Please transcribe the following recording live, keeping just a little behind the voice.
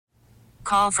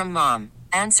call from mom.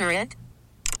 Answer it.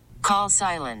 Call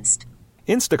silenced.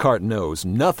 Instacart knows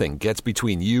nothing gets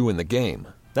between you and the game.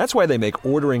 That's why they make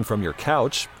ordering from your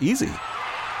couch easy.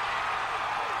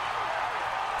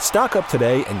 Stock up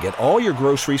today and get all your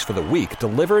groceries for the week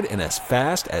delivered in as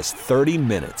fast as 30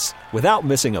 minutes without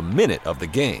missing a minute of the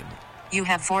game. You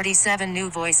have 47 new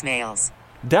voicemails.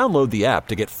 Download the app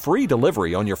to get free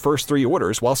delivery on your first 3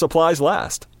 orders while supplies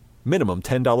last. Minimum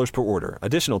 $10 per order.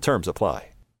 Additional terms apply.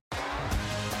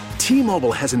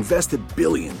 T-Mobile has invested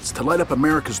billions to light up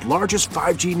America's largest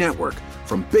 5G network,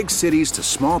 from big cities to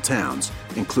small towns,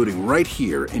 including right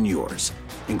here in yours.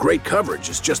 And great coverage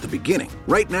is just the beginning.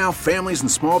 Right now, families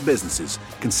and small businesses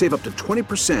can save up to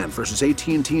 20% versus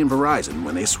AT&T and Verizon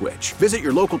when they switch. Visit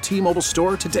your local T-Mobile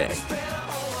store today.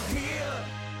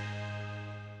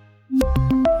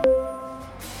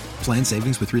 Plan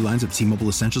savings with 3 lines of T-Mobile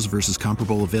Essentials versus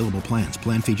comparable available plans.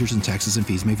 Plan features and taxes and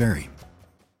fees may vary.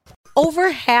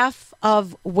 Over half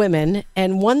of women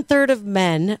and 1/3 of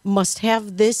men must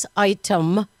have this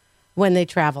item when they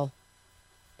travel.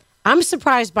 I'm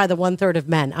surprised by the 1/3 of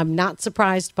men. I'm not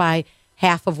surprised by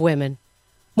half of women.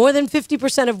 More than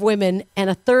 50% of women and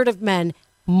 1/3 of men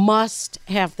must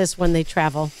have this when they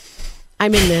travel.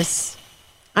 I'm in this.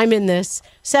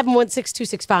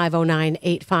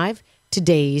 716-265-0985.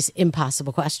 Today's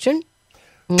impossible question.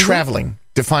 Traveling.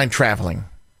 Define traveling.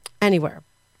 Anywhere.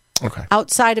 Okay.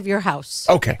 Outside of your house.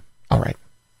 Okay. All right.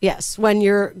 Yes. When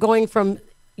you're going from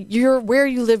where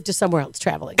you live to somewhere else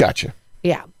traveling. Gotcha.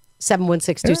 Yeah.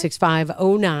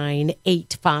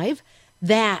 716-265-0985.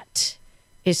 That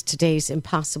is today's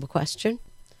impossible question.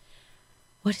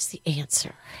 What is the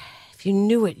answer? If you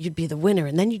knew it, you'd be the winner,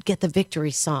 and then you'd get the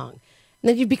victory song. And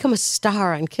then you'd become a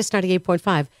star on Kiss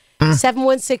 98.5.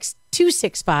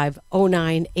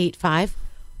 716-265-0985.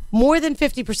 More than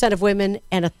 50% of women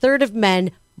and 1/3 of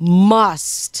men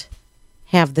must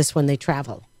have this when they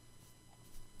travel.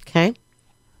 Okay?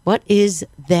 What is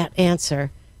that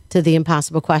answer to the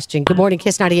impossible question? Good morning,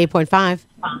 Kiss 98.5.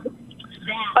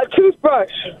 A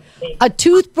toothbrush. A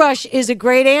toothbrush is a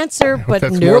great answer, but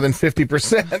that's nope. more than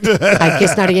 50%. I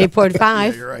Kiss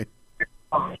 98.5. Yeah, you're right.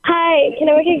 Hi, can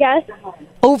I make a guess?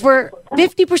 Over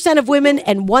 50% of women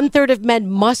and 1/3 of men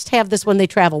must have this when they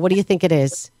travel. What do you think it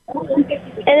is? An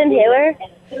inhaler.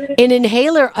 An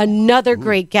inhaler, another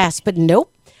great guess, but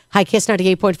nope. Hi, Kiss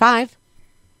 98.5.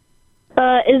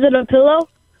 Is it a pillow?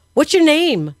 What's your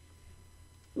name?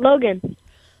 Logan.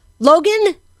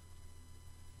 Logan?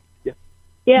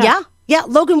 Yeah. Yeah.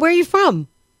 Logan, where are you from?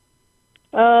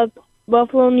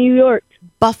 Buffalo, New York.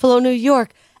 Buffalo, New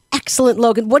York. Excellent,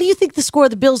 Logan. What do you think the score of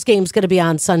the Bills game is going to be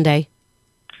on Sunday?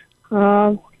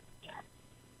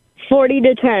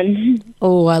 40-10.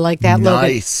 Oh, I like that, Logan.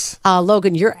 Nice.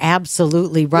 Logan, you're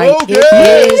absolutely right. Logan!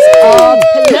 It is a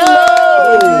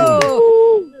pillow.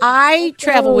 I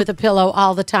travel with a pillow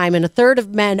all the time, and 1/3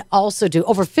 of men also do.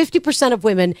 Over 50% of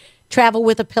women travel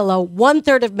with a pillow.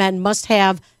 1/3 of men must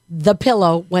have the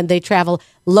pillow when they travel.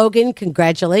 Logan,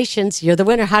 congratulations. You're the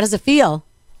winner. How does it feel?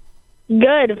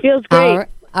 Good. It feels great.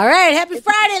 All right. Happy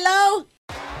Friday, Lo.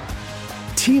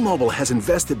 T-Mobile has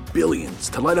invested billions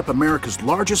to light up America's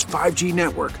largest 5G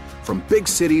network, from big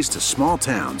cities to small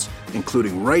towns,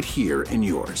 including right here in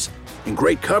yours. And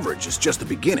great coverage is just the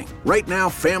beginning. Right now,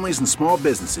 families and small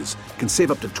businesses can save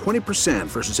up to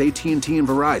 20% versus AT&T and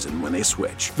Verizon when they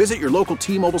switch. Visit your local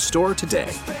T-Mobile store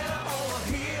today.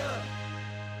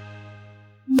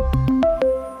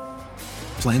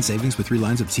 Plan savings with 3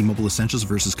 lines of T-Mobile Essentials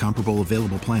versus comparable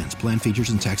available plans. Plan features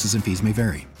and taxes and fees may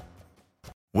vary.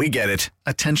 We get it.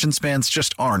 Attention spans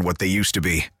just aren't what they used to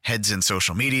be. Heads in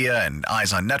social media and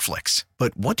eyes on Netflix.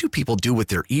 But what do people do with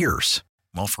their ears?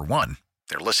 Well, for one,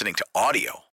 they're listening to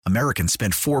audio. Americans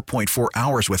spend 4.4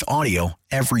 hours with audio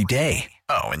every day.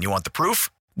 Oh, and you want the proof?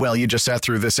 Well, you just sat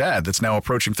through this ad that's now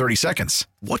approaching 30 seconds.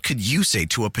 What could you say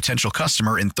to a potential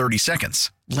customer in 30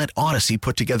 seconds? Let Odyssey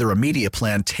put together a media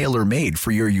plan tailor-made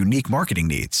for your unique marketing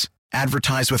needs.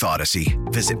 Advertise with Odyssey.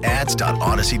 Visit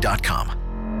ads.odyssey.com.